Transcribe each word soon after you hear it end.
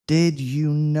Did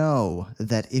you know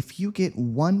that if you get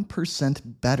 1%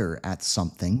 better at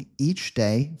something each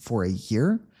day for a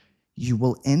year, you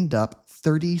will end up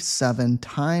 37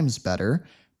 times better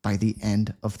by the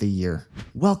end of the year?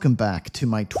 Welcome back to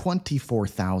my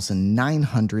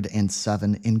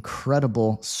 24,907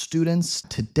 incredible students.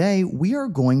 Today, we are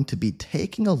going to be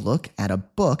taking a look at a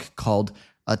book called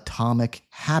Atomic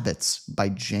Habits by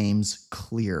James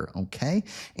Clear, okay?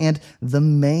 And the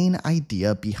main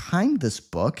idea behind this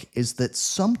book is that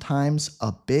sometimes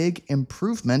a big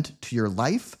improvement to your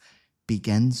life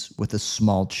begins with a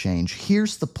small change.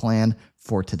 Here's the plan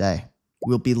for today.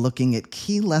 We'll be looking at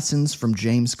key lessons from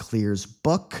James Clear's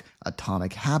book,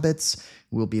 Atomic Habits.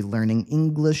 We'll be learning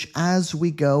English as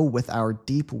we go with our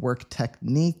deep work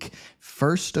technique.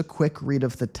 First, a quick read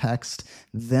of the text,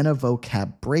 then a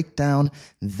vocab breakdown,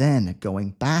 then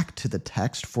going back to the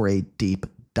text for a deep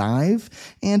dive.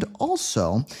 And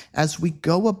also, as we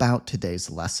go about today's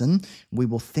lesson, we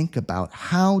will think about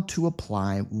how to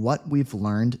apply what we've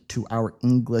learned to our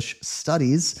English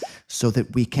studies so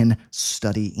that we can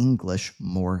study English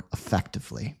more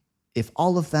effectively. If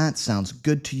all of that sounds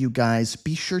good to you guys,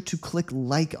 be sure to click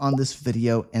like on this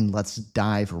video and let's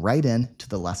dive right into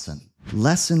the lesson.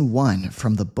 Lesson 1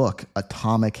 from the book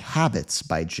Atomic Habits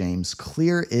by James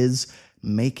Clear is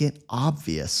make it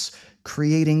obvious.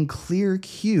 Creating clear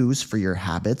cues for your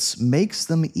habits makes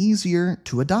them easier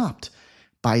to adopt.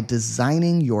 By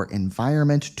designing your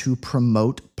environment to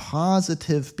promote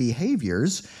positive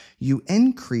behaviors, you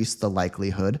increase the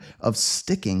likelihood of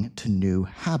sticking to new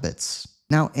habits.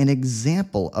 Now, an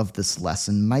example of this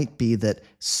lesson might be that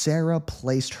Sarah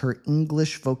placed her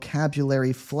English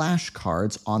vocabulary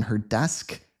flashcards on her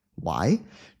desk. Why?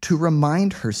 To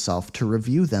remind herself to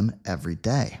review them every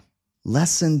day.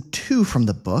 Lesson 2 from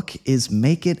the book is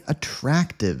make it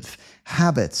attractive.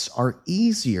 Habits are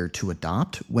easier to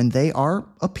adopt when they are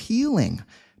appealing.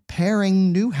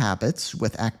 Pairing new habits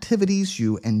with activities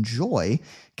you enjoy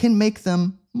can make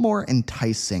them more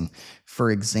enticing. For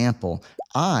example,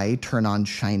 I turn on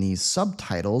Chinese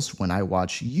subtitles when I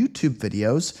watch YouTube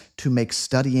videos to make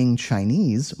studying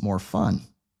Chinese more fun.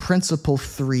 Principle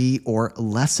 3 or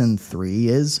lesson 3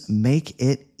 is make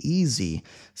it easy.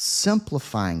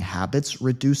 Simplifying habits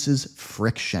reduces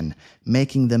friction,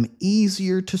 making them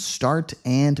easier to start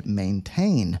and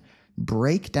maintain.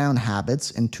 Break down habits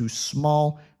into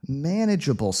small,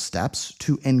 manageable steps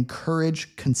to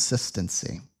encourage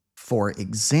consistency. For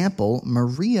example,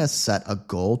 Maria set a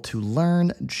goal to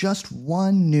learn just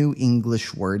one new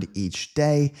English word each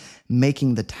day,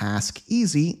 making the task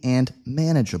easy and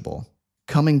manageable.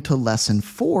 Coming to lesson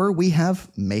 4, we have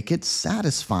make it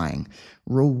satisfying.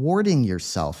 Rewarding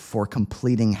yourself for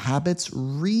completing habits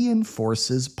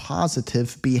reinforces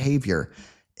positive behavior.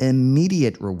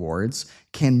 Immediate rewards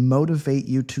can motivate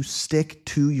you to stick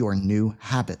to your new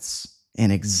habits.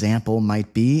 An example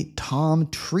might be Tom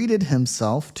treated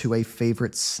himself to a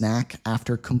favorite snack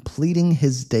after completing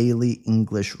his daily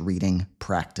English reading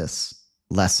practice.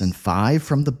 Lesson 5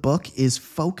 from the book is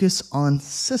focus on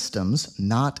systems,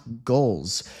 not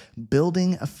goals.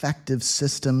 Building effective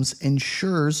systems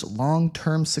ensures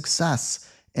long-term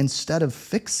success. Instead of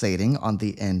fixating on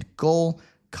the end goal,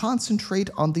 concentrate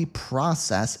on the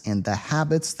process and the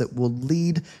habits that will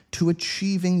lead to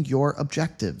achieving your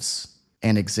objectives.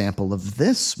 An example of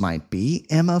this might be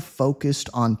Emma focused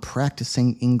on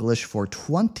practicing English for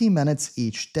 20 minutes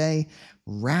each day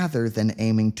rather than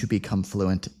aiming to become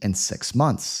fluent in 6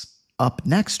 months. Up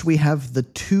next, we have the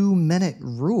 2-minute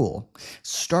rule.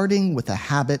 Starting with a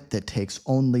habit that takes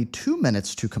only 2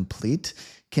 minutes to complete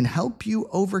can help you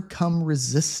overcome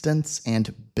resistance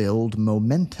and build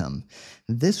momentum.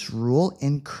 This rule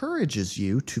encourages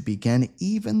you to begin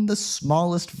even the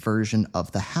smallest version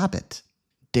of the habit.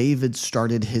 David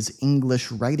started his English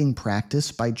writing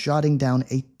practice by jotting down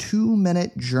a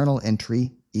 2-minute journal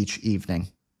entry each evening.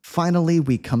 Finally,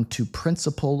 we come to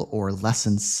principle or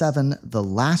lesson 7, the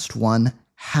last one,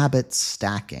 habit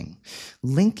stacking.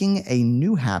 Linking a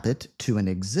new habit to an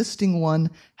existing one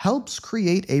helps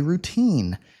create a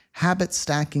routine. Habit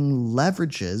stacking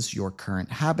leverages your current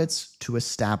habits to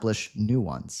establish new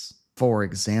ones. For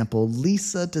example,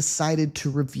 Lisa decided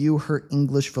to review her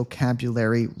English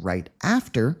vocabulary right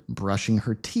after brushing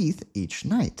her teeth each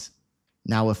night.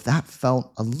 Now, if that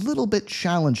felt a little bit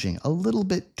challenging, a little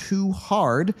bit too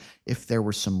hard, if there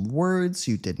were some words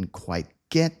you didn't quite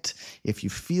get, if you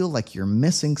feel like you're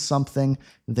missing something,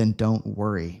 then don't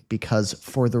worry, because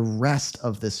for the rest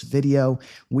of this video,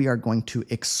 we are going to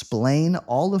explain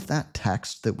all of that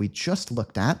text that we just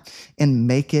looked at and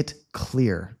make it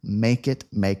clear. Make it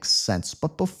make sense.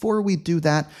 But before we do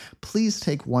that, please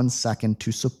take 1 second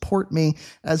to support me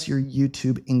as your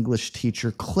YouTube English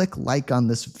teacher. Click like on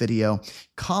this video,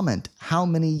 comment how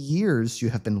many years you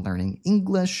have been learning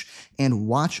English, and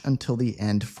watch until the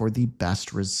end for the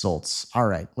best results. All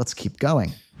right, let's keep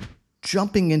going.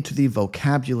 Jumping into the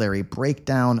vocabulary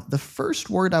breakdown, the first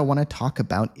word I want to talk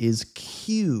about is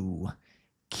cue.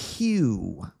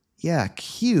 Cue. Yeah,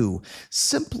 cue.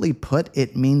 Simply put,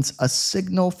 it means a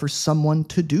signal for someone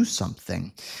to do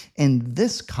something. In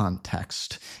this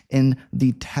context, in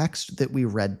the text that we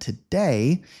read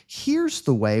today, here's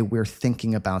the way we're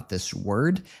thinking about this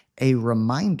word: a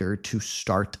reminder to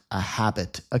start a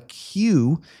habit, a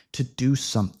cue to do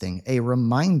something, a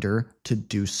reminder to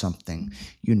do something.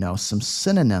 You know, some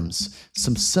synonyms,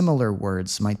 some similar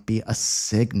words might be a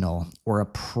signal or a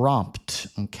prompt,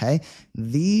 okay?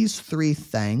 These three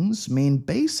things mean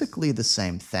basically the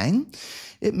same thing.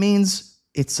 It means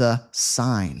it's a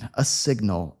sign, a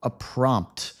signal, a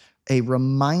prompt, a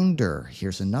reminder.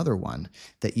 Here's another one,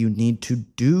 that you need to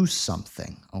do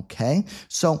something, okay?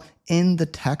 So in the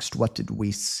text, what did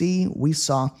we see? We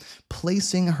saw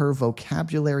placing her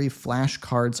vocabulary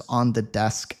flashcards on the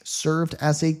desk served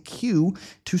as a cue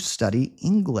to study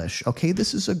English. Okay,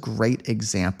 this is a great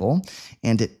example,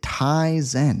 and it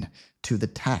ties in to the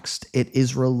text. It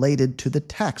is related to the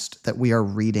text that we are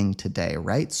reading today,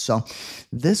 right? So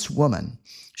this woman,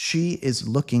 she is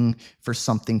looking for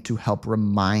something to help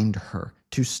remind her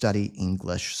to study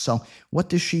English. So what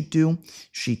does she do?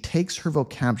 She takes her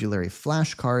vocabulary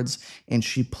flashcards and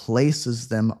she places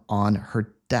them on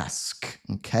her desk,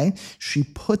 okay? She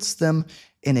puts them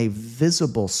in a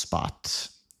visible spot,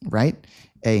 right?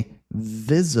 A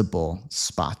visible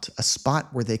spot, a spot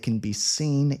where they can be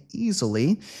seen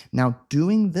easily. Now,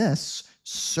 doing this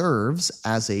serves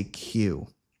as a cue.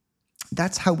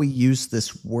 That's how we use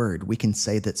this word. We can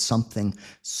say that something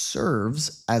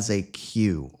serves as a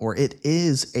cue, or it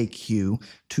is a cue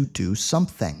to do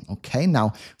something, okay?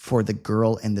 Now, for the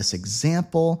girl in this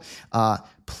example,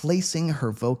 placing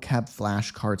her vocab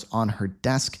flashcards on her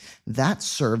desk, that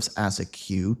serves as a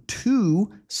cue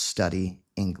to study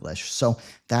English. So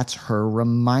that's her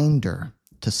reminder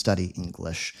to study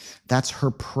English. That's her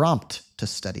prompt to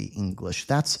study English.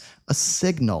 That's a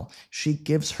signal she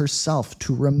gives herself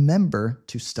to remember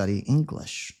to study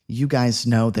English. You guys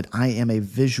know that I am a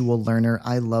visual learner.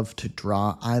 I love to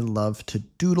draw. I love to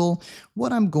doodle.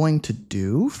 What I'm going to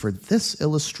do for this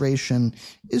illustration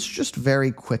is just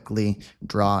very quickly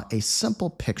draw a simple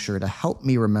picture to help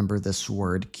me remember this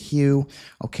word, cue.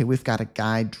 Okay, we've got a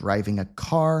guy driving a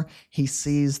car. He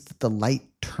sees that the light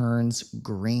turns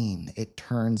green. It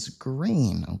turns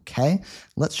green, okay?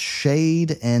 Let's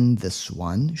shade in this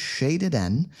one, shade it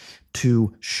in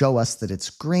to show us that it's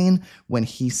green. When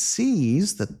he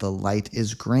sees that the light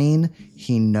is green,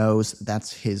 he knows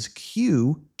that's his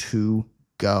cue to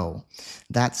go.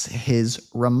 That's his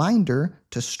reminder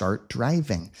to start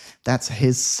driving. That's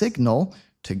his signal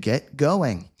to get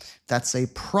going. That's a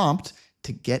prompt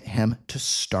to get him to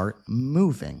start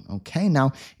moving, okay?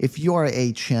 Now, if you're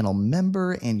a channel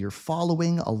member and you're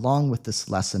following along with this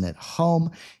lesson at home,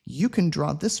 you can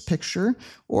draw this picture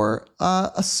or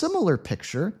a similar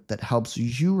picture that helps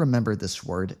you remember this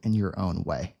word in your own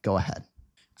way. Go ahead.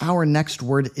 Our next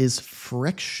word is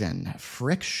friction.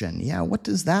 Friction, yeah, what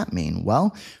does that mean?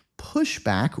 Well,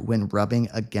 pushback when rubbing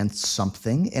against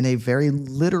something in a very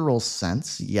literal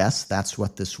sense. Yes, that's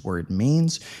what this word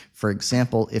means. For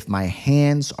example, if my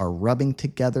hands are rubbing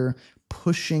together,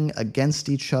 pushing against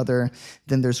each other,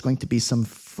 then there's going to be some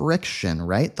friction,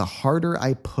 right? The harder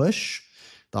I push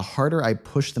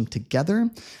them together,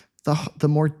 the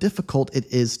more difficult it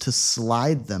is to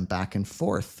slide them back and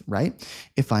forth, right?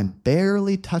 If I'm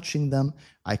barely touching them,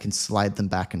 I can slide them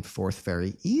back and forth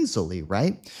very easily,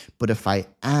 right? But if I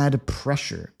add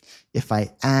pressure, if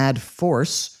I add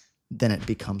force, then it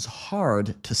becomes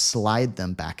hard to slide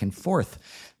them back and forth.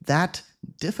 That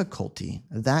difficulty,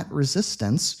 that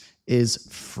resistance is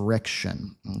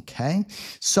friction, okay?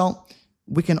 So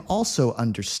we can also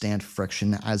understand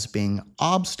friction as being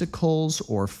obstacles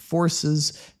or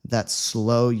forces that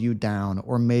slow you down,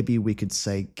 or maybe we could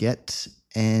say get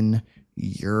in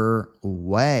your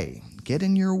way. Get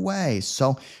in your way.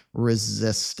 So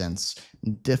resistance,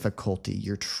 difficulty.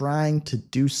 You're trying to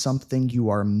do something. You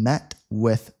are met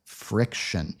with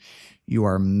friction. You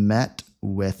are met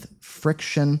with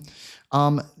friction.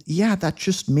 Yeah, that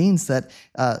just means that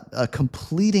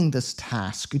completing this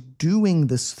task, doing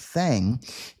this thing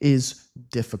is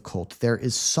difficult. There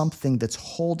is something that's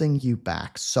holding you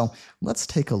back. So let's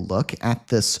take a look at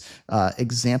this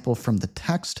example from the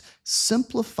text.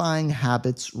 Simplifying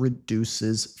habits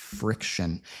reduces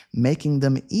friction, making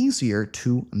them easier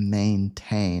to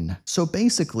maintain. So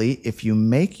basically, if you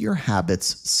make your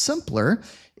habits simpler,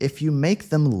 if you make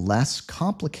them less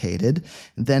complicated,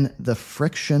 then the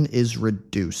friction is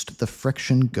reduced. The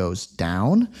friction goes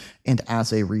down, and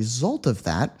as a result of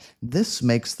that, this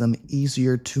makes them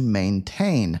easier to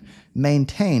maintain.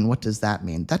 Maintain, what does that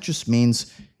mean? That just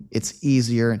means it's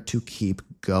easier to keep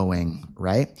going,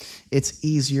 right? It's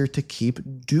easier to keep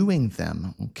doing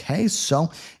them, okay?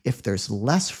 So if there's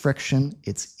less friction,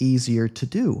 it's easier to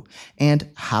do. And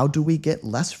how do we get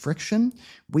less friction?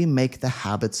 We make the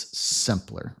habits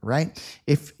simpler, right?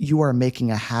 If you are making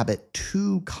a habit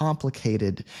too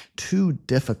complicated, too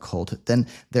difficult, then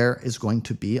there is going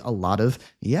to be a lot of,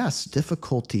 yes,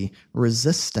 difficulty,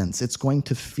 resistance. It's going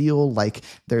to feel like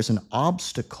there's an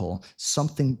obstacle,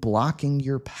 something blocking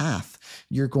your path.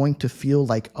 You're going to feel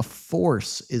like a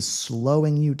force is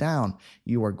slowing you down.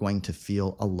 You are going to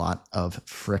feel a lot of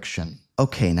friction.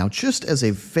 Okay, now just as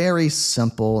a very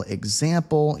simple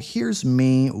example, here's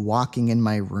me walking in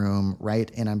my room, right?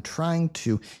 And I'm trying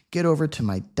to get over to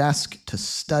my desk to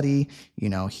study.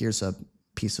 Here's a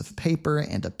piece of paper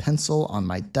and a pencil on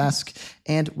my desk,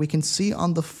 and we can see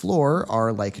on the floor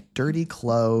are like dirty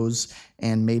clothes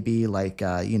and maybe like,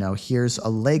 here's a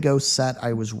Lego set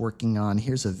I was working on.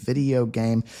 Here's a video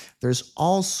game. There's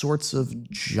all sorts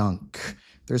of junk.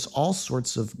 There's all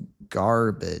sorts of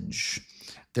garbage.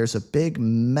 There's a big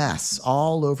mess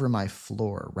all over my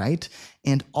floor, right?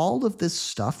 And all of this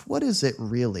stuff, what is it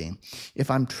really?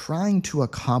 If I'm trying to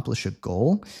accomplish a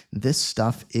goal, this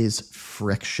stuff is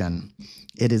friction.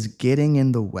 It is getting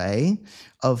in the way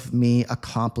of me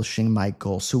accomplishing my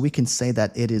goal. So we can say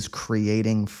that it is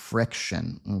creating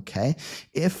friction, okay?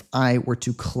 If I were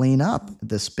to clean up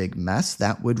this big mess,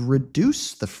 that would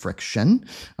reduce the friction,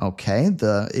 okay?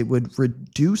 It would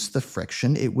reduce the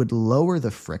friction, it would lower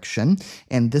the friction,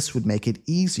 and this would make it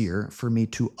easier for me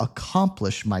to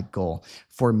accomplish my goal,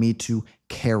 for me to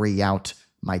carry out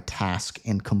my task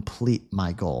and complete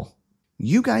my goal.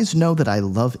 You guys know that I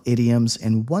love idioms,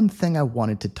 and one thing I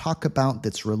wanted to talk about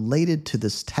that's related to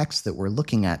this text that we're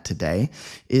looking at today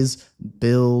is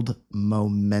build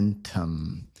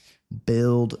momentum.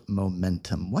 Build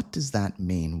momentum. What does that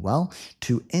mean? Well,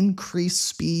 to increase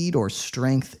speed or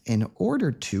strength in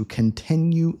order to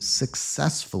continue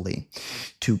successfully,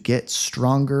 to get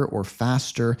stronger or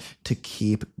faster, to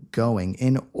keep going,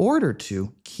 in order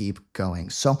to keep going.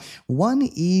 So one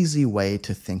easy way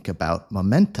to think about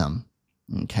momentum,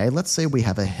 okay, let's say we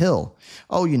have a hill.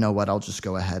 Oh, you know what? I'll just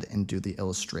go ahead and do the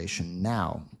illustration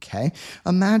now, okay?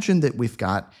 Imagine that we've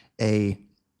got a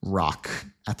rock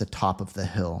at the top of the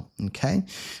hill, okay?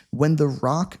 When the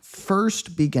rock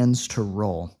first begins to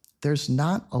roll, there's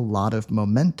not a lot of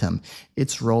momentum.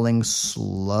 It's rolling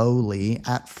slowly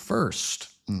at first,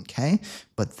 okay?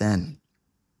 But then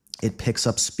it picks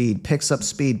up speed, picks up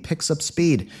speed, picks up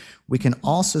speed. We can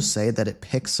also say that it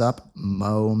picks up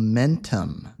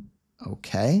momentum.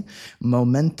 Okay,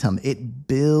 momentum, it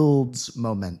builds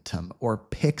momentum or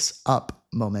picks up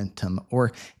momentum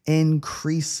or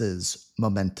increases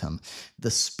momentum. The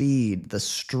speed, the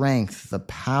strength, the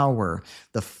power,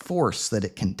 the force that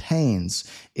it contains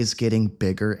is getting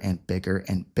bigger and bigger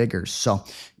and bigger. So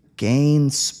gain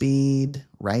speed,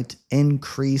 right?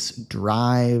 Increase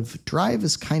drive. Drive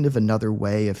is kind of another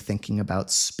way of thinking about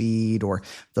speed or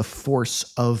the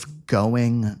force of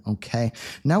going, okay?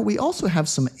 Now, we also have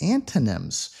some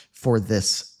antonyms for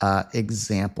this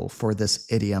example, for this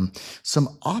idiom,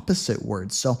 some opposite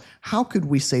words. So how could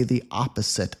we say the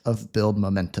opposite of build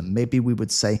momentum? Maybe we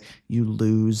would say you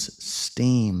lose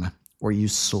steam or you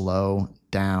slow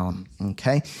down,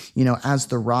 okay? As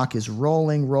the rock is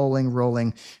rolling, rolling,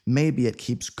 rolling, maybe it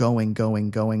keeps going, going,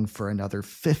 going for another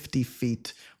 50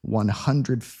 feet,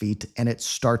 100 feet, and it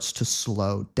starts to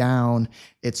slow down.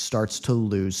 It starts to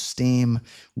lose steam.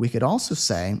 We could also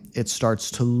say it starts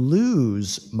to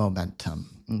lose momentum,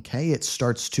 okay? It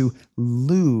starts to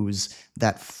lose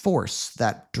that force,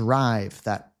 that drive,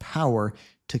 that power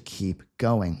to keep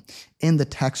going. In the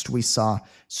text, we saw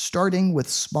starting with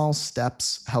small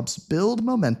steps helps build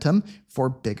momentum for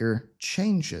bigger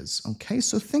changes. Okay,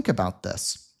 so think about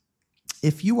this.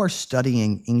 If you are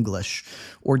studying English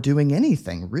or doing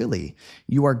anything, really,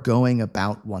 you are going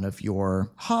about one of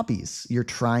your hobbies. You're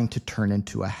trying to turn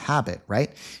into a habit,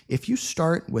 right? If you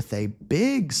start with a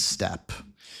big step,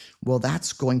 Well,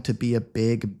 that's going to be a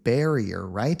big barrier,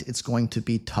 right? It's going to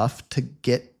be tough to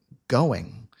get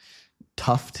going,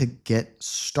 tough to get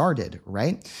started,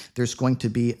 right? There's going to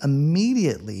be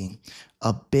immediately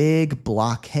a big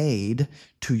blockade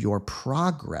to your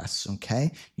progress,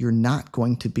 okay? You're not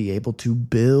going to be able to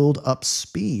build up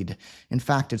speed. In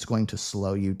fact, it's going to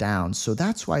slow you down. So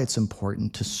that's why it's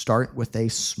important to start with a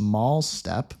small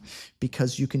step,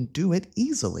 because you can do it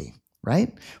easily,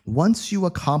 right? Once you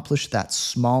accomplish that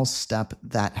small step,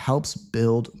 that helps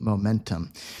build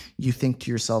momentum. You think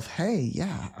to yourself, hey,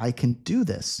 yeah, I can do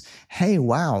this. Hey,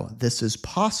 wow, this is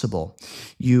possible.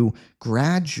 You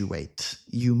graduate,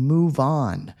 you move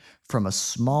on from a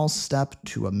small step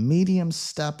to a medium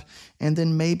step, and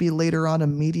then maybe later on a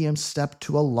medium step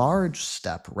to a large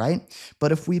step, right?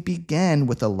 But if we begin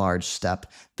with a large step,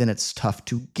 then it's tough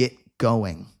to get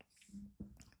going.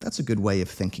 That's a good way of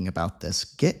thinking about this.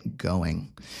 Get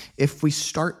going. If we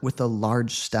start with a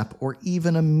large step or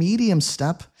even a medium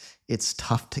step, it's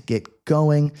tough to get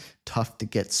going, tough to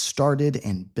get started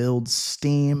and build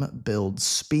steam, build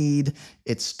speed.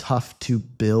 It's tough to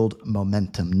build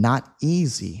momentum. Not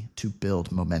easy to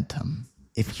build momentum.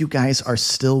 If you guys are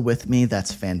still with me,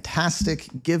 that's fantastic.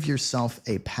 Give yourself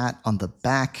a pat on the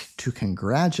back to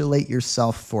congratulate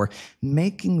yourself for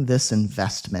making this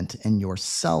investment in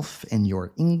yourself, in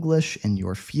your English, in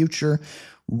your future.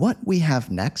 What we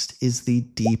have next is the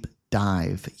deep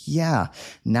dive. Yeah,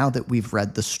 now that we've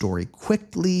read the story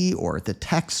quickly, or the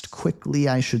text quickly,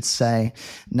 I should say,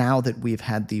 now that we've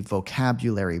had the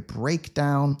vocabulary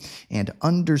breakdown and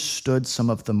understood some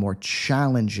of the more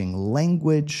challenging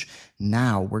language,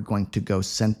 now we're going to go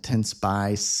sentence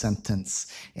by sentence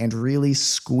and really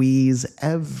squeeze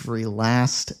every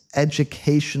last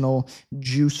educational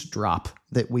juice drop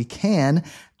that we can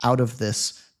out of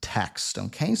this text.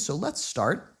 Okay, so let's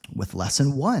start with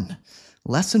lesson 1.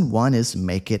 Lesson 1 is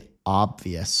make it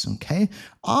obvious, okay?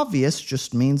 Obvious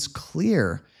just means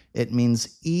clear. It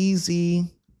means easy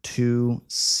to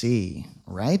see,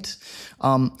 right?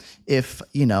 If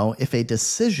a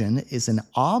decision is an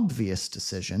obvious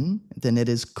decision, then it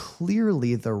is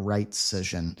clearly the right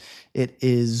decision. It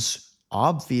is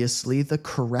obviously the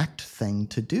correct thing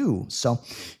to do. So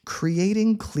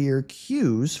creating clear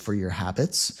cues for your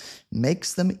habits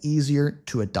makes them easier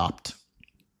to adopt.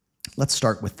 Let's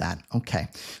start with that. Okay,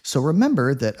 so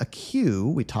remember that a cue,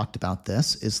 we talked about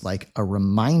this, is like a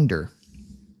reminder.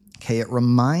 Okay, it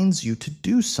reminds you to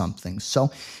do something.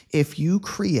 So if you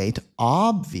create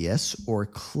obvious or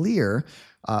clear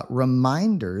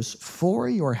reminders for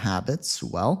your habits,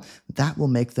 well, that will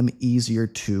make them easier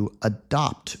to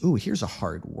adopt. Ooh, here's a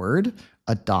hard word,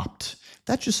 adopt.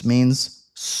 That just means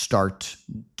start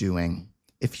doing.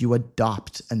 If you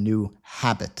adopt a new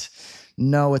habit.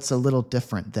 No, it's a little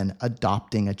different than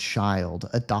adopting a child,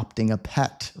 adopting a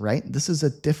pet, right? This is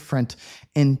a different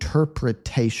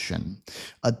interpretation,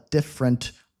 a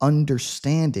different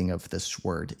understanding of this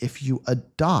word. If you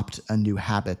adopt a new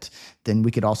habit, then we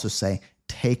could also say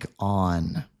take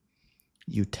on.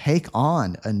 You take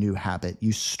on a new habit.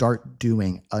 You start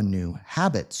doing a new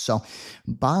habit. So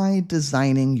by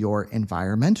designing your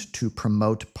environment to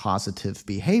promote positive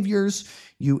behaviors,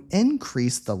 you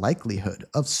increase the likelihood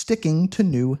of sticking to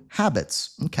new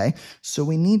habits, okay? So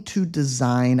we need to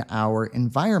design our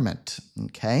environment,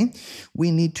 okay?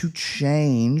 We need to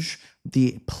change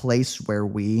the place where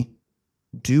we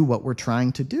do what we're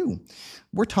trying to do.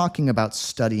 We're talking about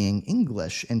studying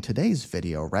English in today's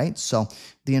video, right? So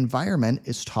the environment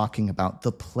is talking about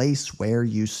the place where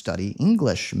you study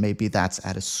English. Maybe that's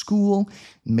at a school,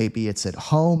 maybe it's at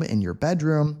home in your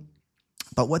bedroom.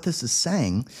 But what this is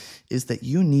saying is that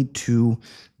you need to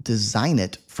design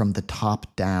it from the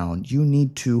top down. You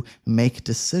need to make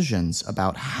decisions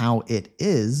about how it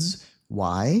is.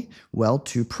 Why? Well,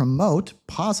 to promote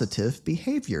positive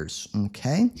behaviors,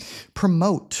 okay?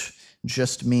 Promote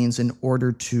just means in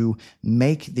order to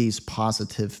make these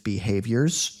positive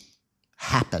behaviors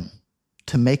happen,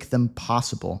 to make them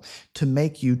possible, to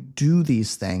make you do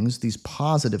these things, these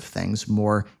positive things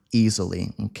more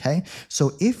easily, okay?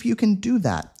 So if you can do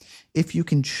that, if you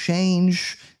can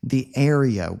change the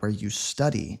area where you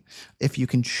study, if you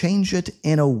can change it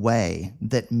in a way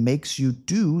that makes you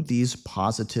do these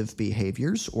positive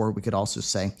behaviors, or we could also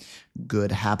say good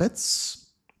habits,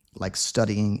 like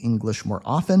studying English more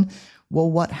often, well,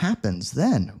 what happens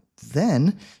then?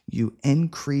 Then you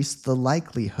increase the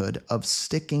likelihood of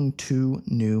sticking to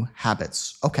new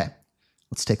habits. Okay,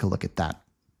 let's take a look at that.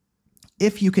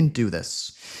 If you can do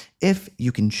this, if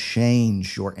you can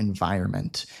change your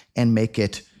environment and make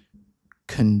it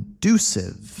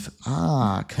Conducive.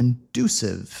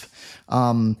 Conducive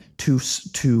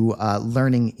to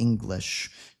learning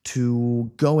English,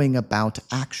 to going about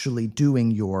actually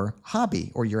doing your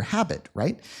hobby or your habit,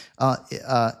 right?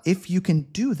 If you can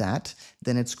do that,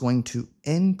 then it's going to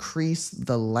increase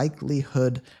the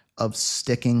likelihood of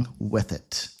sticking with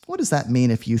it. What does that mean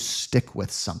if you stick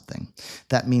with something?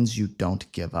 That means you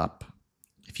don't give up.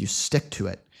 If you stick to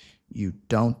it, you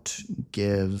don't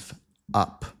give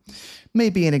up.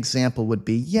 Maybe an example would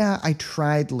be, yeah, I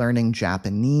tried learning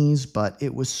Japanese, but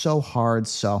it was so hard,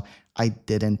 so I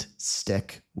didn't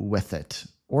stick with it.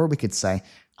 Or we could say,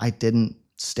 I didn't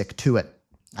stick to it.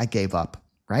 I gave up,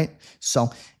 right?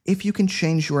 So if you can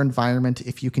change your environment,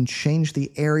 if you can change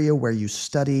the area where you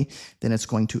study, then it's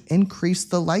going to increase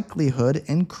the likelihood,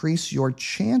 increase your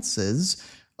chances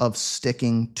of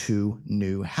sticking to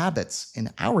new habits. In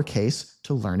our case,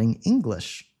 to learning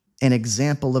English. An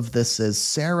example of this is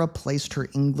Sarah placed her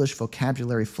English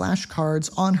vocabulary flashcards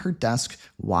on her desk.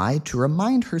 Why? To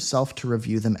remind herself to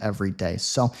review them every day.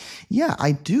 So yeah,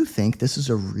 I do think this is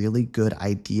a really good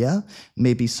idea.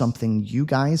 Maybe something you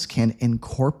guys can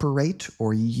incorporate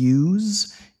or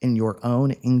use in your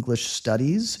own English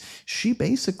studies. She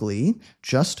basically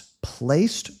just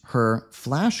placed her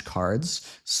flashcards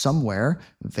somewhere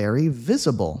very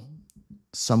visible,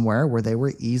 somewhere where they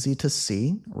were easy to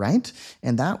see, right?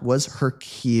 And that was her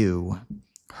cue,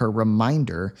 her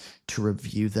reminder to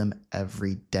review them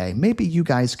every day. Maybe you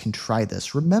guys can try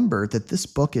this. Remember that this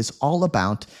book is all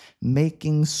about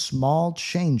making small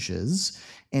changes.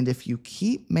 And if you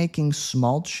keep making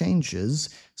small changes,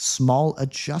 small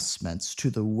adjustments to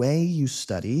the way you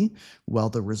study, well,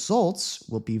 the results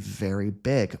will be very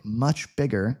big, much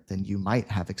bigger than you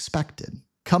might have expected.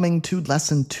 Coming to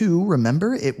lesson 2,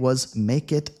 remember, it was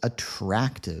make it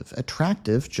attractive.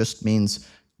 Attractive just means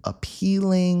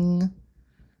appealing.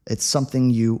 It's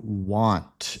something you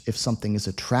want. If something is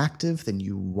attractive, then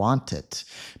you want it.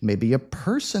 Maybe a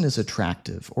person is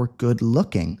attractive or good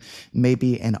looking.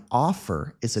 Maybe an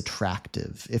offer is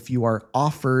attractive. If you are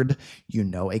offered,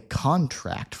 a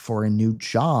contract for a new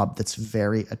job that's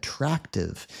very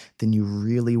attractive, then you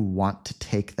really want to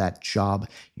take that job.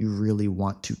 You really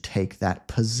want to take that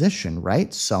position,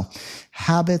 right? So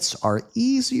habits are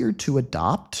easier to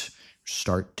adopt,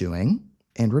 start doing.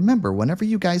 And remember, whenever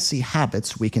you guys see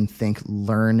habits, we can think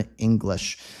learn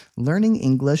English. Learning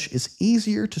English is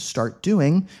easier to start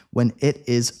doing when it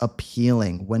is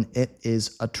appealing, when it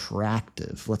is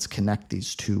attractive. Let's connect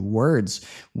these two words,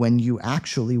 when you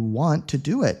actually want to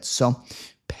do it. So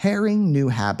pairing new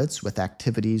habits with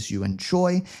activities you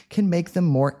enjoy can make them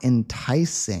more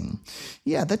enticing.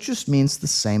 Yeah, that just means the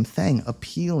same thing.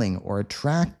 Appealing or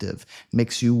attractive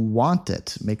makes you want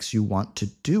it, makes you want to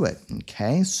do it.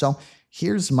 Okay, so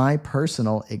here's my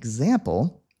personal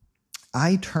example.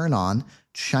 I turn on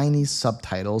Chinese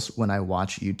subtitles when I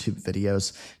watch YouTube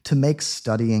videos to make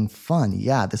studying fun.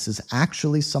 Yeah, this is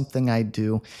actually something I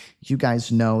do. You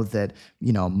guys know that,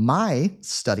 my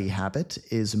study habit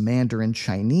is Mandarin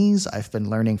Chinese. I've been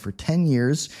learning for 10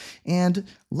 years, and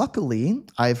luckily,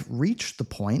 I've reached the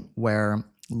point where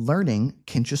learning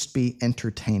can just be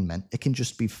entertainment. It can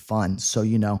just be fun. So,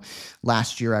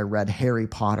 last year I read Harry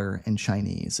Potter in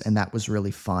Chinese, and that was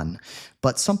really fun.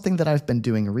 But something that I've been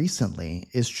doing recently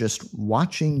is just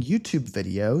watching YouTube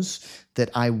videos that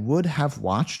I would have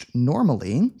watched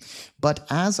normally, but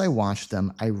as I watch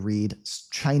them, I read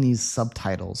Chinese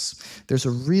subtitles. There's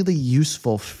a really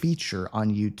useful feature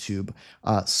on YouTube,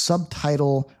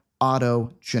 subtitle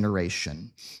auto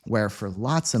generation, where for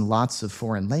lots and lots of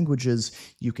foreign languages,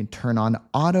 you can turn on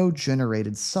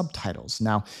auto-generated subtitles.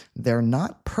 Now, they're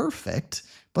not perfect,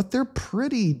 but they're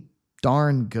pretty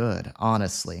darn good,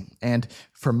 honestly. And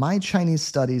for my Chinese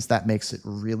studies, that makes it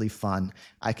really fun.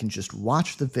 I can just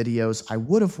watch the videos I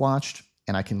would have watched,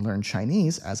 and I can learn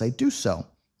Chinese as I do so.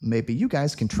 Maybe you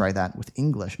guys can try that with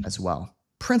English as well.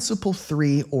 Principle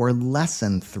 3 or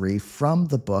lesson 3 from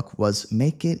the book was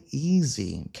make it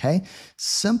easy, okay?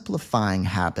 Simplifying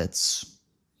habits.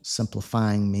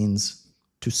 Simplifying means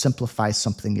to simplify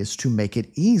something is to make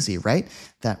it easy, right?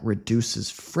 That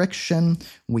reduces friction.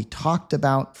 We talked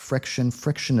about friction.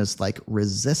 Friction is like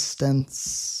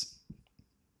resistance.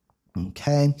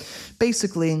 Okay?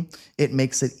 Basically, it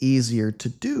makes it easier to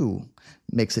do,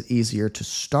 makes it easier to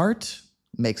start,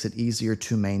 makes it easier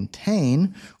to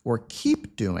maintain or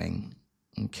keep doing.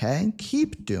 Okay?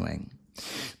 Keep doing.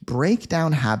 Break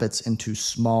down habits into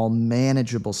small,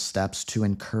 manageable steps to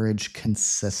encourage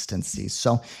consistency.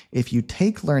 So if you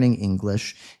take learning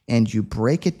English and you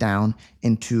break it down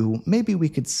into, maybe we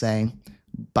could say,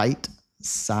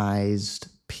 bite-sized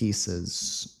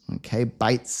pieces. okay?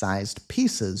 Bite-sized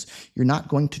pieces. You're not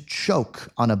going to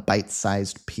choke on a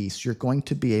bite-sized piece. You're going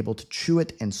to be able to chew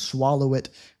it and swallow it,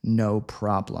 no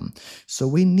problem. So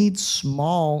we need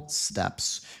small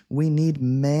steps. We need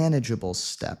manageable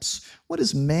steps. What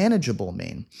does manageable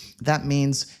mean? That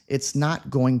means it's not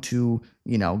going to,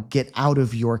 get out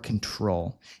of your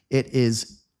control. It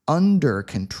is under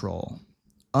control.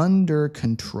 Under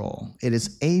control. It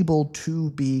is able to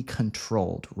be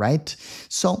controlled, right?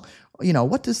 So,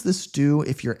 what does this do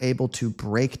if you're able to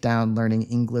break down learning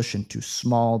English into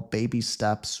small baby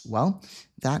steps? Well,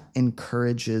 that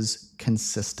encourages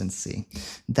consistency.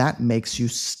 That makes you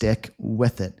stick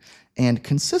with it. And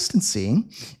consistency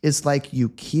is like you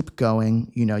keep going,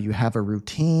 you have a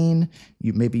routine,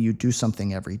 maybe you do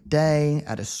something every day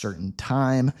at a certain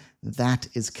time. That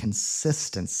is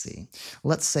consistency.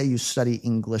 Let's say you study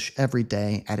English every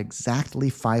day at exactly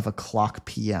 5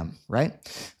 p.m., right?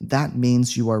 That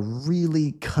means you are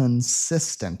really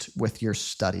consistent with your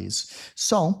studies.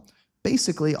 So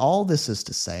basically, all this is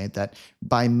to say that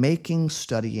by making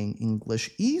studying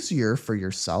English easier for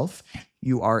yourself,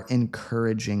 you are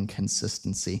encouraging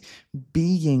consistency.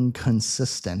 Being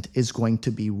consistent is going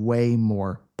to be way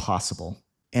more possible.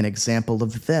 An example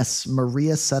of this,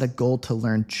 Maria set a goal to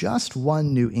learn just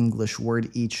one new English word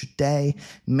each day,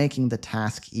 making the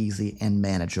task easy and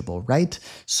manageable, right?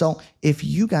 So if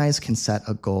you guys can set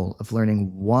a goal of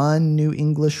learning one new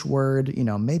English word,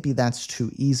 maybe that's too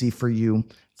easy for you,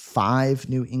 5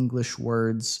 new English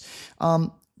words.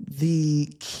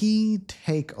 The key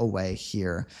takeaway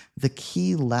here, the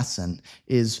key lesson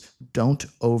is don't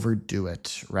overdo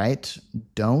it, right?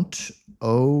 Don't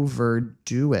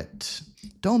overdo it.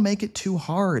 Don't make it too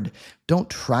hard. Don't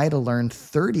try to learn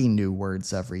 30 new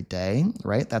words every day,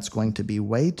 right? That's going to be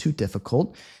way too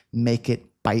difficult. Make it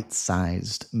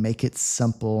bite-sized, make it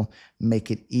simple, make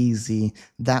it easy.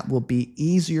 That will be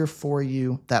easier for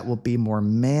you. That will be more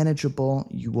manageable.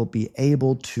 You will be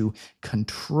able to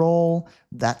control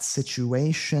that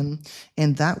situation,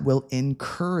 and that will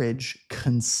encourage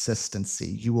consistency.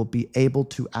 You will be able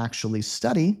to actually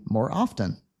study more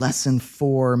often. Lesson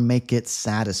 4, make it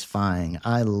satisfying.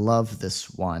 I love this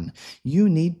one. You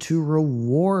need to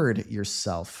reward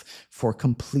yourself for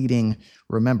completing,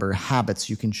 remember, habits.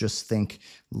 You can just think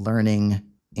learning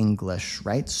English,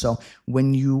 right? So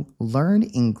when you learn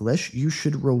English, you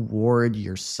should reward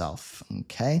yourself,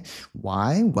 okay?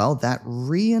 Why? Well, that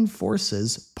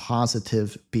reinforces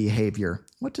positive behavior.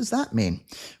 What does that mean?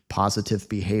 Positive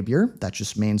behavior, that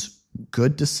just means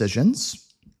good decisions,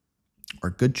 or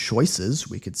good choices,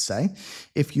 we could say.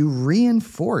 If you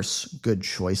reinforce good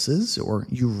choices or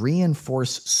you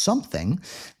reinforce something,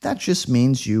 that just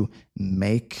means you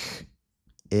make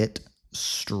it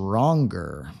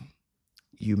stronger.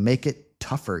 You make it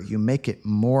tougher. You make it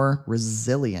more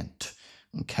resilient,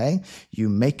 okay? You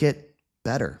make it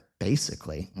better,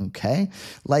 basically, okay?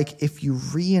 Like if you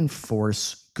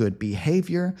reinforce good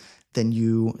behavior, then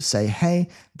you say, hey,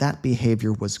 that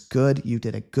behavior was good. You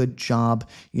did a good job.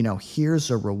 Here's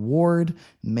a reward.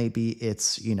 Maybe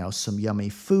it's, some yummy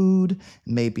food.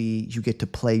 Maybe you get to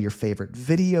play your favorite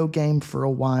video game for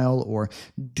a while or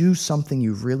do something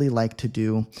you really like to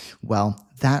do. Well,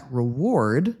 that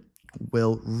reward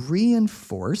will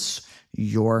reinforce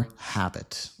your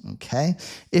habit, okay?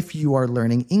 If you are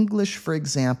learning English, for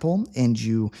example, and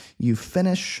you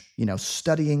finish,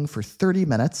 studying for 30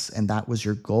 minutes and that was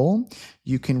your goal,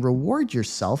 you can reward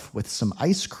yourself with some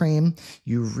ice cream.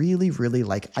 You really, really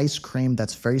like ice cream.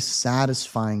 That's very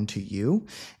satisfying to you.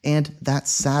 And that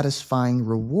satisfying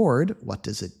reward, what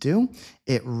does it do?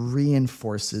 It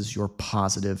reinforces your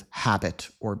positive habit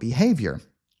or behavior.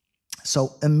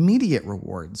 So immediate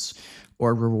rewards,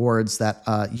 or rewards that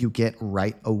you get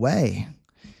right away.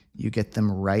 You get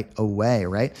them right away,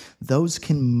 right? Those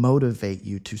can motivate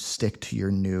you to stick to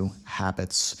your new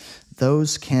habits.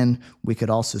 Those can, we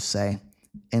could also say,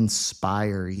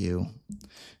 inspire you.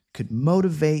 Could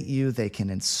motivate you, they can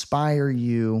inspire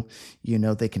you,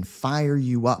 they can fire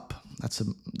you up.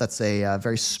 That's a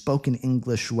very spoken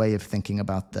English way of thinking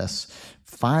about this.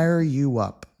 Fire you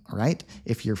up. Right?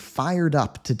 If you're fired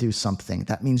up to do something,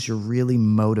 that means you're really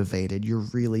motivated, you're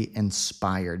really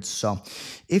inspired. So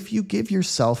if you give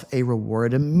yourself a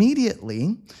reward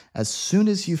immediately, as soon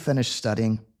as you finish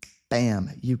studying,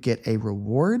 bam, you get a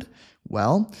reward,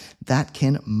 well, that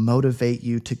can motivate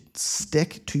you to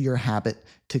stick to your habit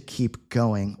to keep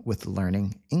going with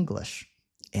learning English.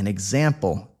 An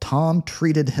example, Tom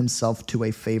treated himself to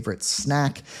a favorite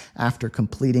snack after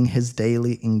completing his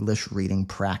daily English reading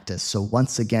practice. So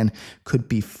once again, could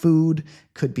be food,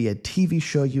 could be a TV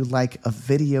show you like, a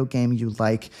video game you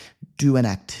like, do an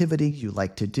activity you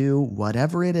like to do,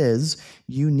 whatever it is,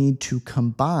 you need to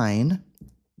combine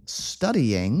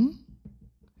studying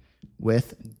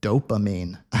with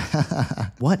dopamine.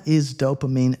 What is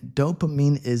dopamine?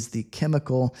 Dopamine is the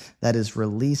chemical that is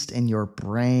released in your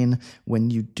brain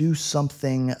when you do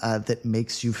something that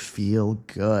makes you feel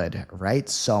good, right?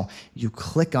 So you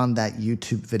click on that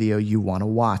YouTube video you want to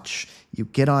watch. You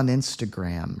get on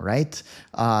Instagram, right?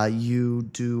 You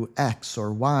do X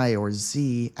or Y or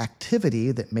Z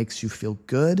activity that makes you feel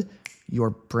good.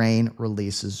 Your brain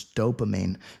releases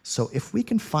dopamine. So if we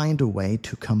can find a way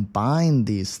to combine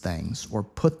these things or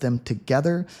put them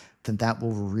together, then that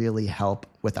will really help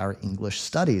with our English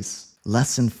studies.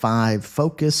 Lesson 5,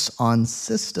 focus on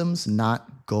systems, not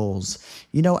goals.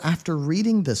 You know, after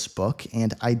reading this book,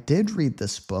 and I did read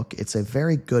this book, it's a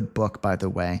very good book, by the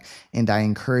way, and I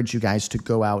encourage you guys to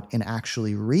go out and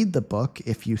actually read the book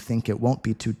if you think it won't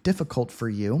be too difficult for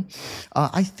you.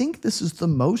 I think this is the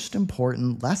most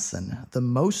important lesson, the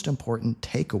most important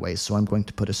takeaway, so I'm going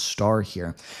to put a star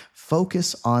here.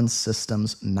 Focus on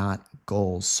systems, not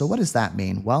goals. So what does that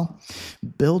mean? Well,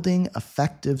 building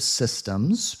effective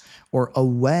systems or a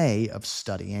way of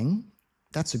studying,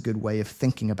 that's a good way of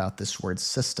thinking about this word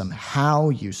system, how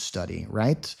you study,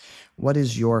 right? What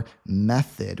is your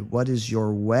method? What is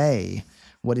your way?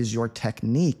 What is your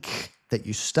technique that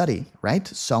you study, right?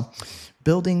 So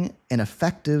building an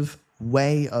effective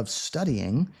way of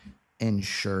studying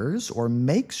ensures or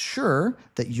makes sure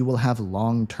that you will have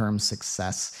long-term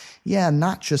success. Yeah,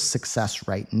 not just success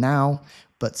right now,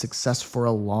 but success for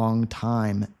a long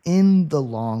time in the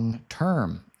long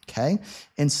term. Okay?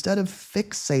 Instead of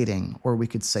fixating, or we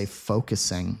could say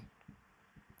focusing,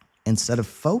 instead of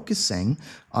focusing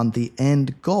on the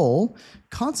end goal,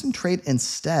 concentrate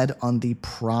instead on the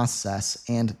process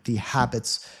and the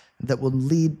habits that will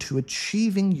lead to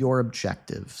achieving your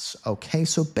objectives. Okay?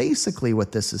 So basically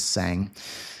what this is saying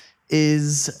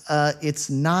is it's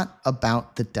not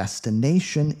about the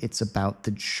destination, it's about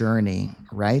the journey,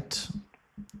 right?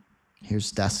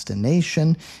 Here's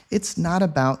destination. It's not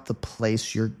about the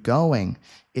place you're going.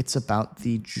 It's about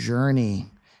the journey.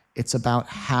 It's about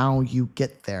how you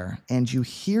get there. And you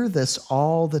hear this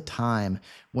all the time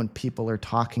when people are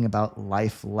talking about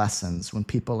life lessons, when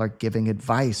people are giving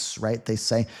advice, right? They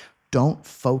say, don't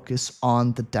focus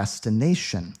on the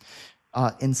destination.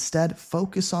 Instead,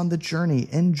 focus on the journey.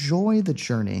 Enjoy the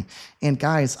journey. And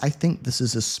guys, I think this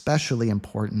is especially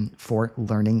important for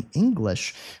learning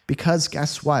English because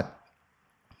guess what?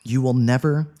 You will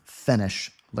never finish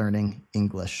learning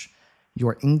English.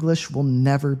 Your English will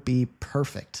never be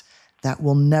perfect. That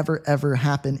will never, ever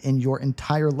happen in your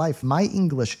entire life. My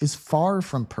English is far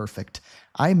from perfect.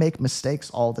 I make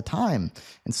mistakes all the time.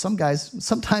 And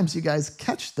sometimes you guys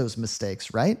catch those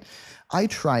mistakes, right? I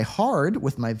try hard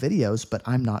with my videos, but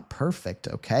I'm not perfect,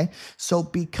 okay? So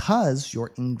because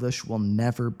your English will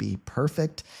never be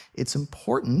perfect, it's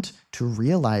important to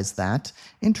realize that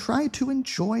and try to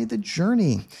enjoy the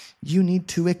journey. You need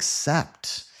to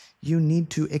accept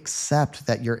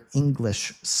that your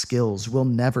English skills will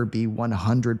never be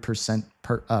 100%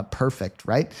 perfect,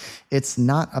 right? It's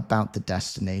not about the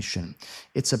destination.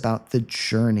 It's about the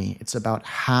journey. It's about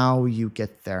how you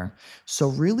get there. So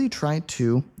really try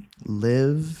to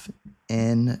live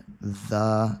in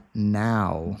the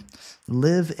now.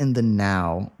 Live in the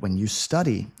now when you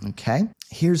study, okay?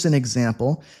 Here's an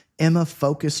example. Emma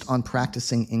focused on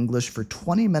practicing English for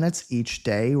 20 minutes each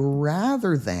day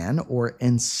rather than or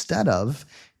instead of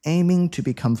aiming to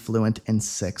become fluent in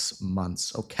 6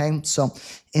 months, okay? So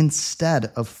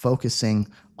instead of focusing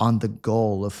on the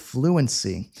goal of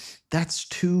fluency, that's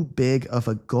too big of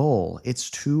a goal.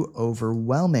 It's too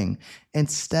overwhelming.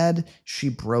 Instead, she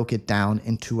broke it down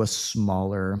into a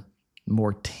smaller,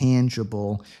 more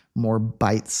tangible, more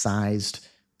bite-sized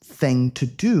thing to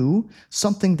do,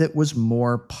 something that was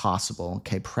more possible.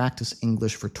 Okay, practice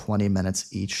English for 20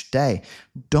 minutes each day.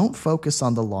 Don't focus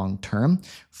on the long term,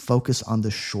 focus on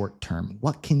the short term.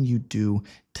 What can you do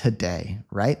today,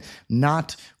 right?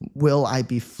 Not, will I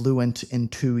be fluent in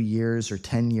 2 years or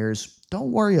 10 years?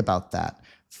 Don't worry about that.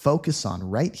 Focus on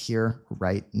right here,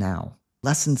 right now.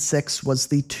 Lesson 6 was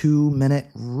the 2-minute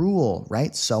rule,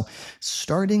 right? So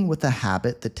starting with a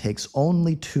habit that takes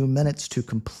only 2 minutes to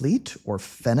complete or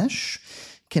finish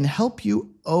can help you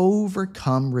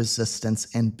overcome resistance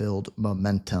and build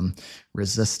momentum.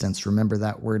 Resistance, remember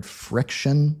that word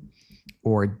friction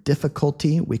or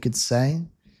difficulty, we could say.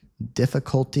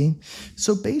 difficulty.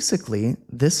 So basically,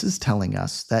 this is telling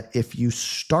us that if you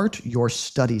start your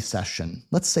study session,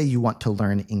 let's say you want to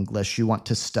learn English, you want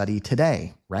to study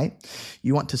today, right?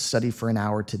 You want to study for an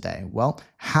hour today. Well,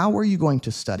 how are you going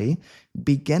to study?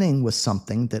 Beginning with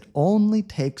something that only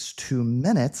takes 2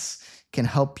 minutes can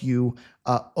help you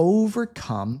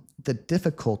overcome the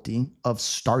difficulty of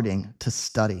starting to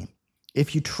study.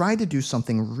 If you try to do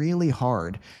something really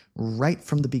hard right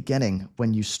from the beginning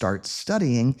when you start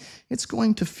studying, it's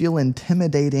going to feel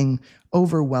intimidating,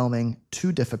 overwhelming,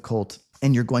 too difficult,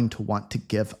 and you're going to want to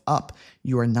give up.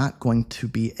 You are not going to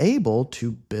be able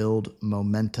to build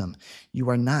momentum. You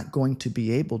are not going to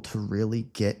be able to really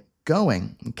get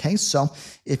going. Okay, so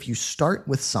if you start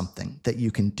with something that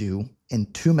you can do in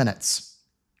 2 minutes,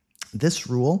 this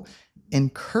rule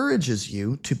encourages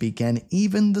you to begin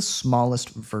even the smallest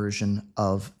version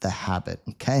of the habit,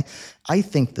 okay? I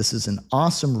think this is an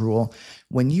awesome rule.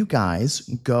 When you guys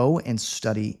go and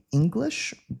study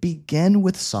English, begin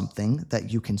with something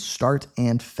that you can start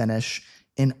and finish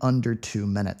in under 2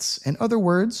 minutes. In other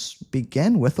words,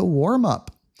 begin with a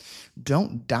warm-up.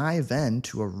 Don't dive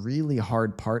into a really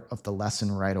hard part of the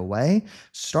lesson right away.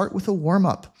 Start with a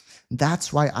warm-up.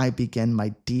 That's why I begin my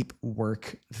deep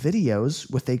work videos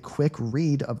with a quick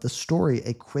read of the story,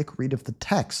 a quick read of the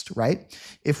text, right?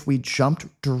 If we jumped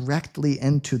directly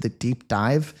into the deep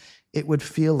dive, it would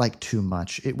feel like too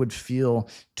much. It would feel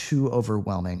too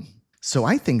overwhelming. So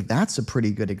I think that's a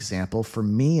pretty good example for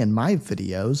me and my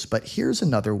videos, but here's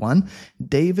another one.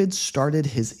 David started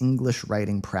his English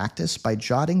writing practice by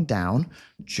jotting down,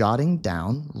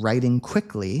 writing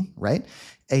quickly, right?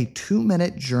 A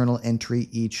 2-minute journal entry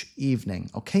each evening.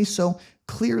 Okay, so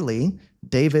clearly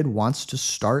David wants to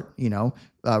start,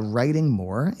 writing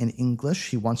more in English.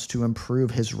 He wants to improve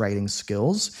his writing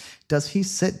skills. Does he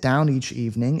sit down each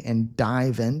evening and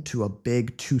dive into a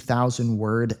big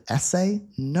 2,000-word essay?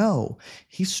 No.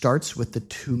 He starts with the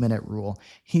 2-minute rule.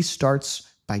 He starts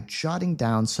by jotting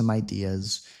down some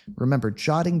ideas. Remember,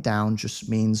 jotting down just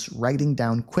means writing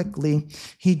down quickly.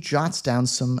 He jots down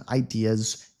some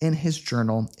ideas in his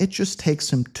journal. It just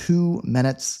takes him 2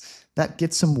 minutes. That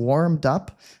gets him warmed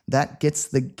up. That gets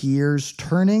the gears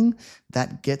turning.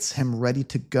 That gets him ready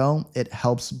to go. It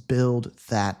helps build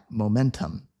that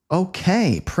momentum.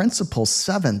 Okay, principle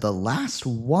 7, the last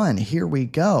one. Here we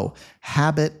go.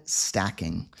 Habit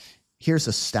stacking. Here's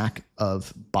a stack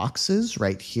of boxes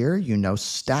right here.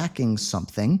 Stacking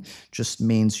something just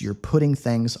means you're putting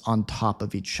things on top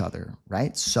of each other,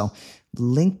 right? So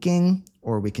linking,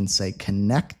 or we can say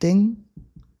connecting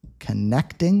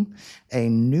a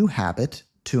new habit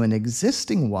to an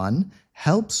existing one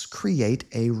helps create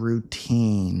a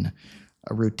routine.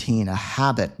 A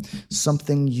habit,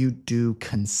 something you do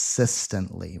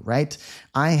consistently, right?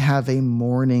 I have a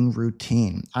morning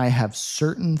routine. I have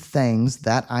certain things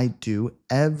that I do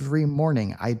every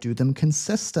morning. I do them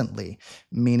consistently,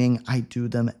 meaning I do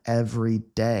them every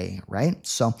day, right?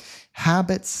 So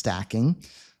habit stacking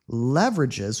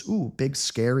leverages, big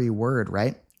scary word,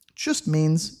 right? Just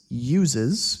means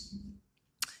uses.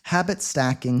 Habit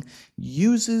stacking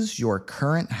uses your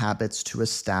current habits to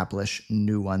establish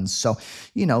new ones. So,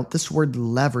 this word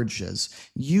leverages,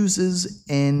 uses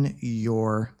in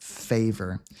your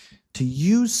favor. To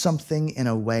use something in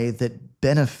a way that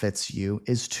benefits you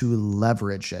is to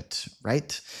leverage it,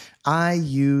 right? I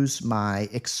use my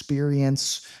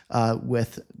experience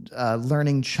with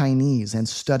learning Chinese and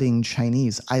studying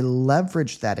Chinese. I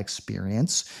leverage that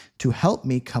experience to help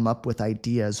me come up with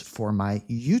ideas for my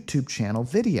YouTube channel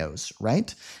videos,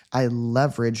 right? I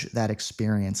leverage that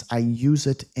experience. I use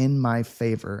it in my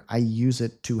favor. I use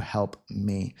it to help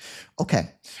me. Okay,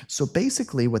 so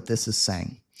basically what this is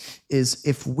saying is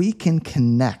if we can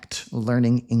connect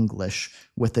learning English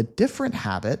with a different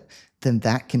habit, then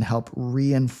that can help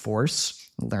reinforce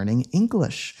learning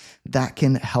English. That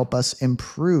can help us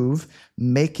improve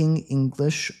making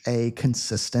English a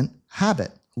consistent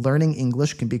habit. Learning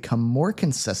English can become more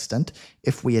consistent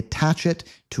if we attach it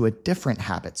to a different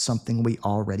habit, something we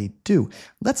already do.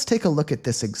 Let's take a look at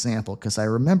this example because I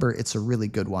remember it's a really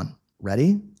good one.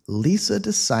 Ready? Lisa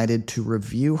decided to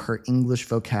review her English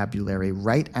vocabulary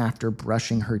right after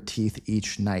brushing her teeth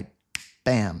each night.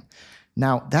 Bam.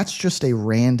 Now, that's just a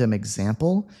random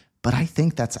example, but I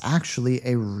think that's actually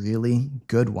a really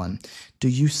good one. Do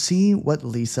you see what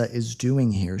Lisa is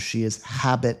doing here? She is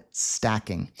habit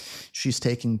stacking. She's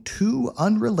taking 2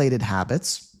 unrelated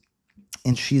habits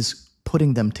and she's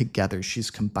putting them together.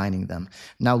 She's combining them.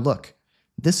 Now, look,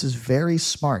 this is very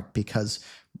smart because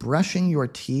brushing your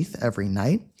teeth every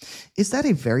night, is that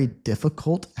a very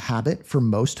difficult habit for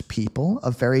most people, a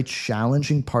very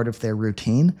challenging part of their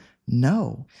routine?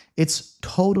 No, it's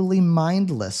totally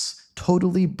mindless,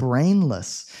 totally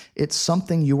brainless. It's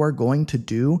something you are going to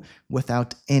do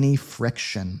without any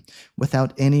friction,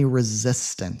 without any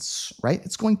resistance, right?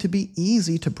 It's going to be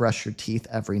easy to brush your teeth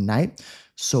every night.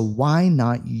 So why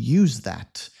not use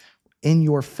that in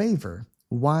your favor?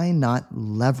 Why not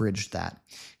leverage that?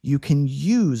 You can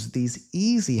use these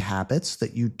easy habits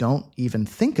that you don't even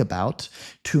think about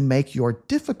to make your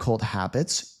difficult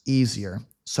habits easier.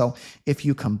 So if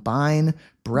you combine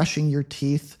brushing your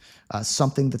teeth,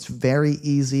 something that's very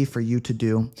easy for you to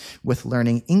do, with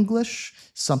learning English,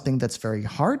 something that's very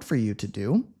hard for you to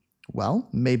do, well,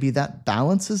 maybe that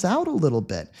balances out a little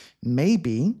bit.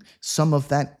 Maybe some of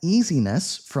that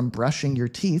easiness from brushing your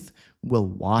teeth will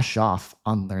wash off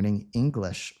on learning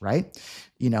English, right?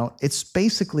 It's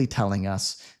basically telling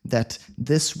us that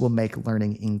this will make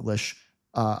learning English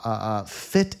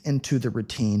fit into the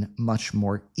routine much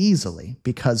more easily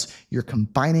because you're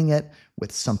combining it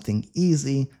with something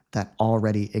easy that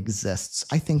already exists.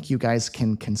 I think you guys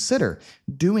can consider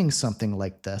doing something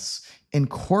like this,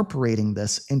 incorporating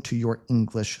this into your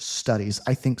English studies.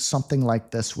 I think something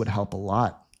like this would help a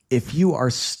lot. If you are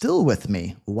still with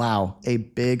me, wow, a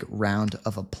big round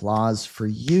of applause for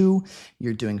you.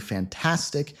 You're doing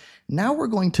fantastic. Now we're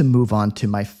going to move on to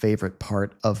my favorite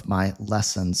part of my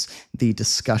lessons, the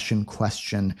discussion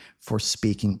question for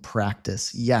speaking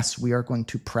practice. Yes, we are going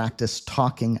to practice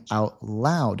talking out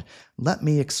loud. Let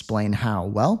me explain how.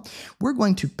 Well, we're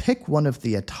going to pick one of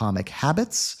the atomic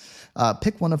habits,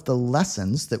 pick one of the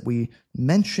lessons that we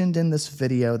mentioned in this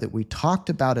video, that we talked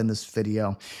about in this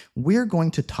video. We're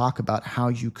going to talk about how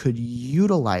you could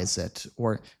utilize it,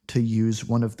 or to use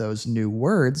one of those new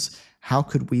words, how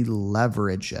could we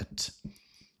leverage it?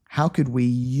 How could we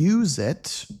use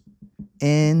it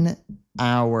in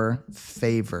our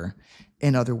favor?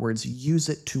 In other words, use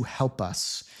it to help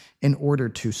us in order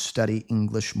to study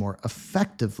English more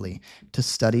effectively, to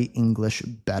study English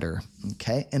better,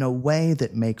 okay, in a way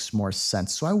that makes more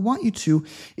sense. So I want you to,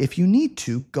 if you need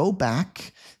to, go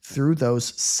back through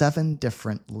those 7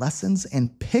 different lessons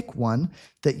and pick one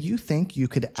that you think you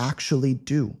could actually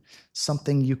do,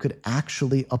 something you could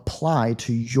actually apply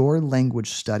to your language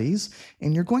studies,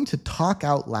 and you're going to talk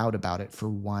out loud about it for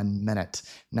 1 minute.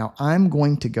 Now, I'm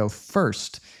going to go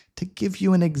first to give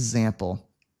you an example,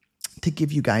 to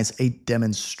give you guys a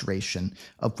demonstration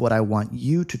of what I want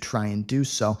you to try and do.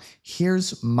 So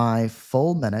here's my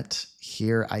full minute.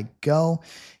 Here I go.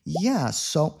 Yeah,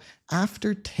 so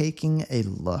after taking a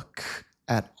look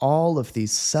at all of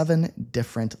these 7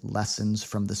 different lessons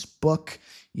from this book,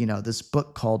 this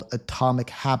book called Atomic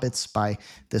Habits by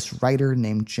this writer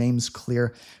named James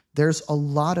Clear, there's a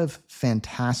lot of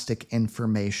fantastic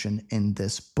information in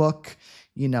this book.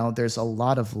 There's a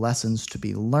lot of lessons to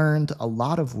be learned, a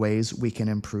lot of ways we can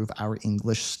improve our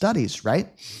English studies, right?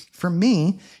 For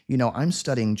me, I'm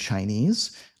studying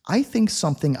Chinese. I think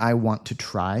something I want to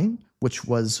try, which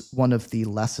was one of the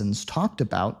lessons talked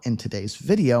about in today's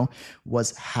video,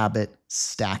 was habit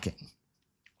stacking.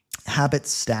 Habit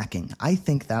stacking. I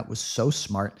think that was so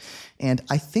smart. And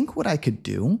I think what I could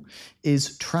do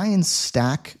is try and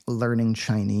stack learning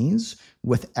Chinese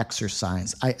with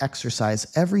exercise. I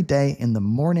exercise every day in the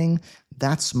morning.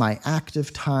 That's my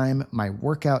active time, my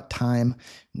workout time.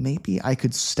 Maybe I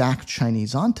could stack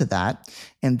Chinese onto that.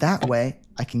 And that way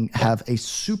I can have a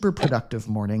super productive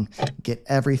morning, get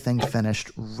everything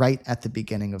finished right at the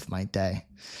beginning of my day.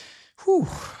 Whew,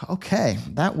 okay,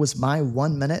 that was my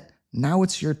 1 minute. Now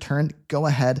it's your turn. Go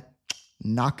ahead,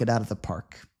 knock it out of the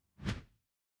park.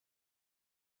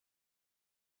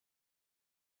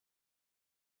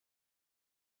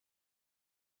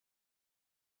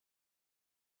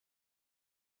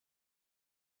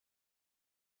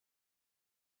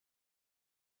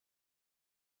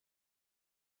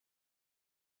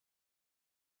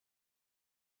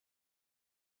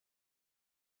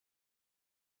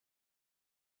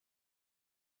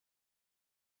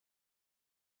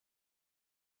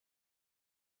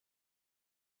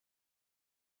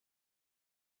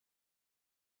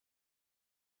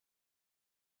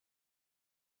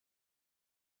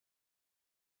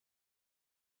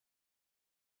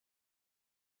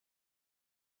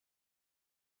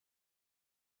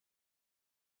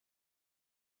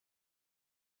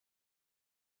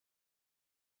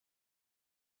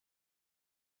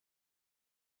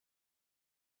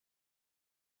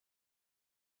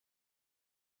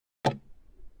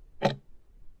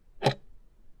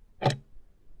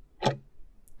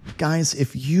 Guys,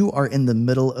 if you are in the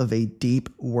middle of a deep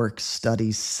work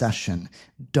study session,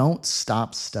 don't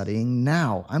stop studying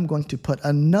now. I'm going to put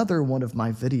another one of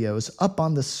my videos up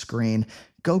on the screen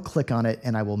go click on it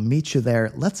and I will meet you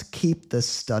there. Let's keep this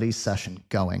study session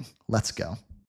going. Let's go.